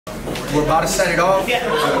We're about to set it off.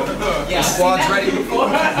 The squad's ready. The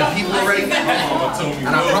people are ready. And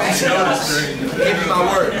I promise you this, I give you my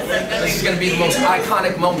word, this is going to be the most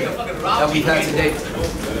iconic moment that we've had to date.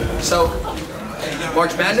 So,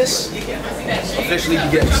 March Madness officially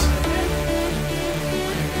begins.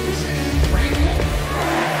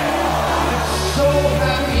 So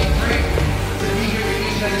happy and great to be here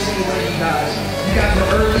with each and every single one of you guys. You guys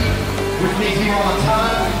are early, which means you're on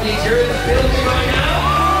time, which means you're in the building right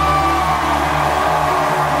now.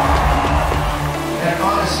 And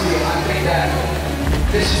honestly, I think that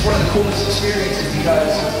this is one of the coolest experiences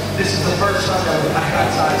because this is the first time that we're back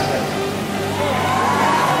outside together.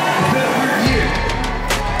 It's been a weird year.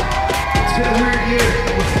 It's been a weird year.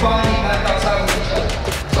 We're finally back outside with each other.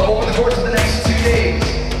 So over the course of the next 2 days,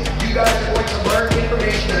 you guys are going to learn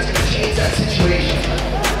information that's going to change that situation.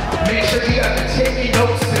 Make sure you guys are taking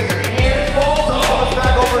notes so your hands fall off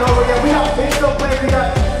back over and over again. We have video players. We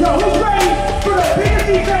got, yo, who's ready for the biggest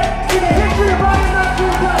event in the history of Ryan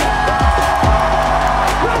National Play?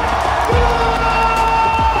 Let's go!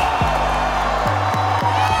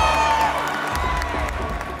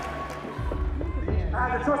 I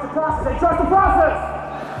had to trust the process. They trust the process.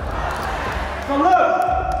 So look,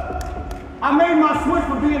 I made my switch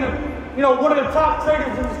from being one of the top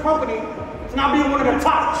traders in this company to now being one of the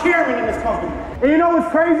top chairmen in this company. And you know what's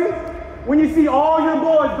crazy? When you see all your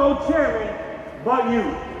boys go chairman, but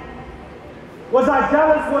you. Was I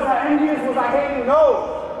jealous? Was I envious? Was I hating?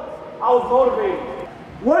 No. I was motivated.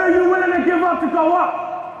 What are you willing to give up to go up?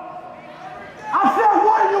 I said,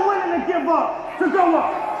 what are you willing to give up to go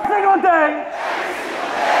up? Single day.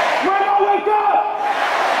 When I wake up,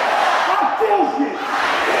 I feel shit.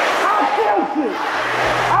 I feel shit.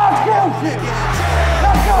 I feel shit.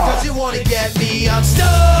 Let's go. Doesn't want to get me, I'm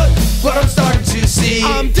stuck, but I'm starting to see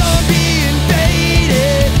I'm done being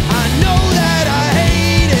faded. I know that I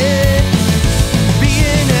hate it.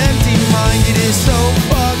 Being empty-minded is so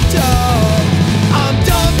fucked up. I'm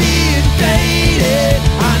done being faded.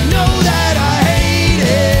 I know that I hate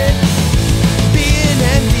it. Being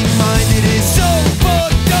empty-minded is so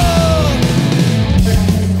fucked up.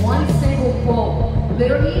 One single quote,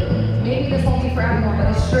 literally, maybe this won't be for everyone, but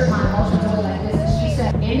it stripped my emotions away like this. She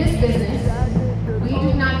said, in this business, we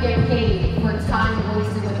do not get paid for time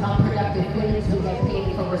wasted with unproductive feelings. We get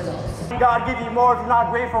paid for results. God give you more if you're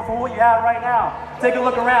not grateful for what you have right now. Take a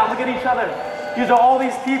look around, look at each other. These are all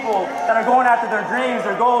these people that are going after their dreams,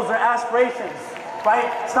 their goals, their aspirations, right?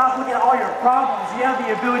 Stop looking at all your problems. You have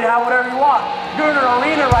the ability to have whatever you want. You're in an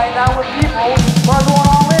arena right now with people who are going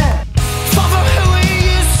all in. Far from who we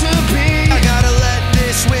used to be. I gotta let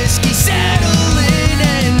this whiskey settle in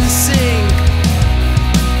and sink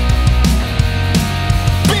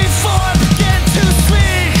before I begin to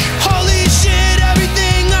speak. Holy shit,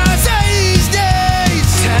 everything I say these days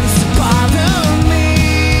tends to bother me.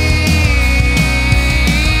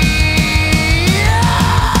 Yeah.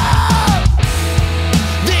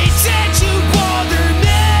 They tend to bother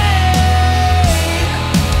me.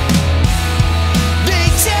 They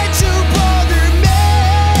tend to bother me.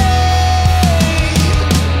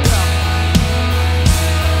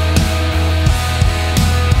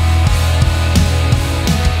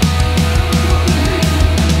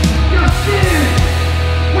 You're scared.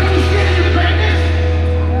 What, you scared of your greatness?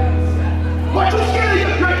 What, you scared of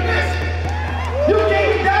your greatness? You gave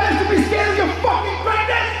me that to be scared of your fucking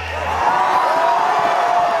greatness?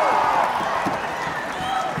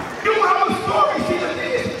 You have a story. See, the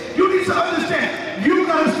thing is, you need to understand, you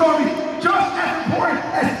got a story just as important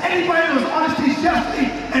as anybody that was on the stage yesterday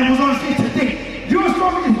and was on the stage today. Your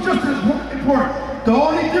story is just as important. The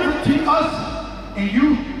only difference between us and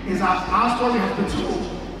you is our story has been told.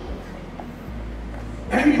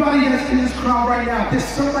 Everybody that's in this crowd right now, there's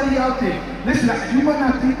somebody out there. Listen, you might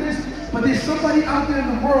not think this, but there's somebody out there in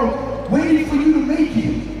the world waiting for you to make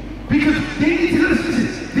it. Because they need to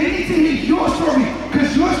listen. They need to hear your story.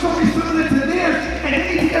 Because your story is similar to theirs, and they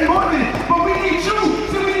need to get motivated. But we need you.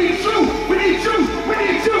 So we need you. We need you. We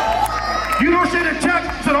need you. You don't share the check,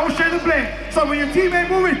 so don't share the blame. So when your team ain't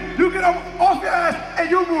moving, you get off your ass and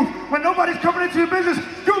you move. When nobody's coming into your business,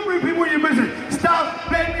 you bring people in your business. Stop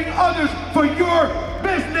blaming others for your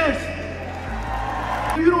business.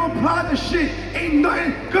 If you don't apply this shit, ain't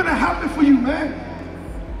nothing gonna happen for you, man.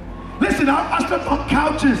 Listen, I slept on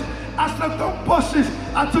couches. I slept on buses.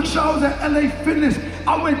 I took showers at LA Fitness.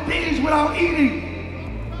 I went days without eating.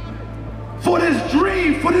 For this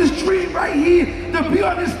dream right here, to be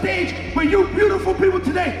on this stage with you beautiful people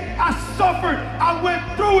today. I suffered, I went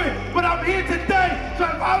through it, but I'm here today. So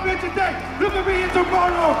if I'm here today, look at me here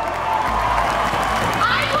tomorrow.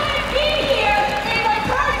 I wouldn't be here if a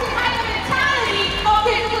person had the mentality of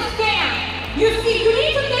this was scam. You see, you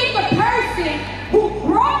need to thank the person who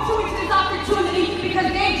brought you into this opportunity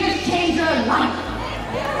because they just changed your life.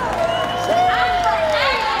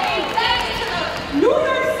 I'm back to the New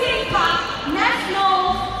York City cop. Matt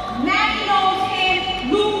knows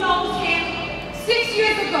him, Lou knows him. 6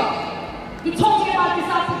 years ago, he told me about this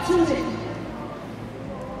opportunity.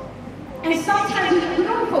 And sometimes we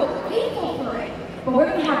don't feel grateful for it, but we're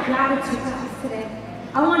going to have gratitude today.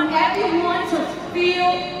 I want everyone to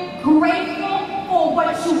feel grateful for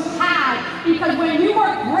what you have, because when you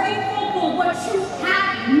are grateful for what you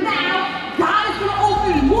have now, God is going to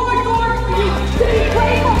open more doors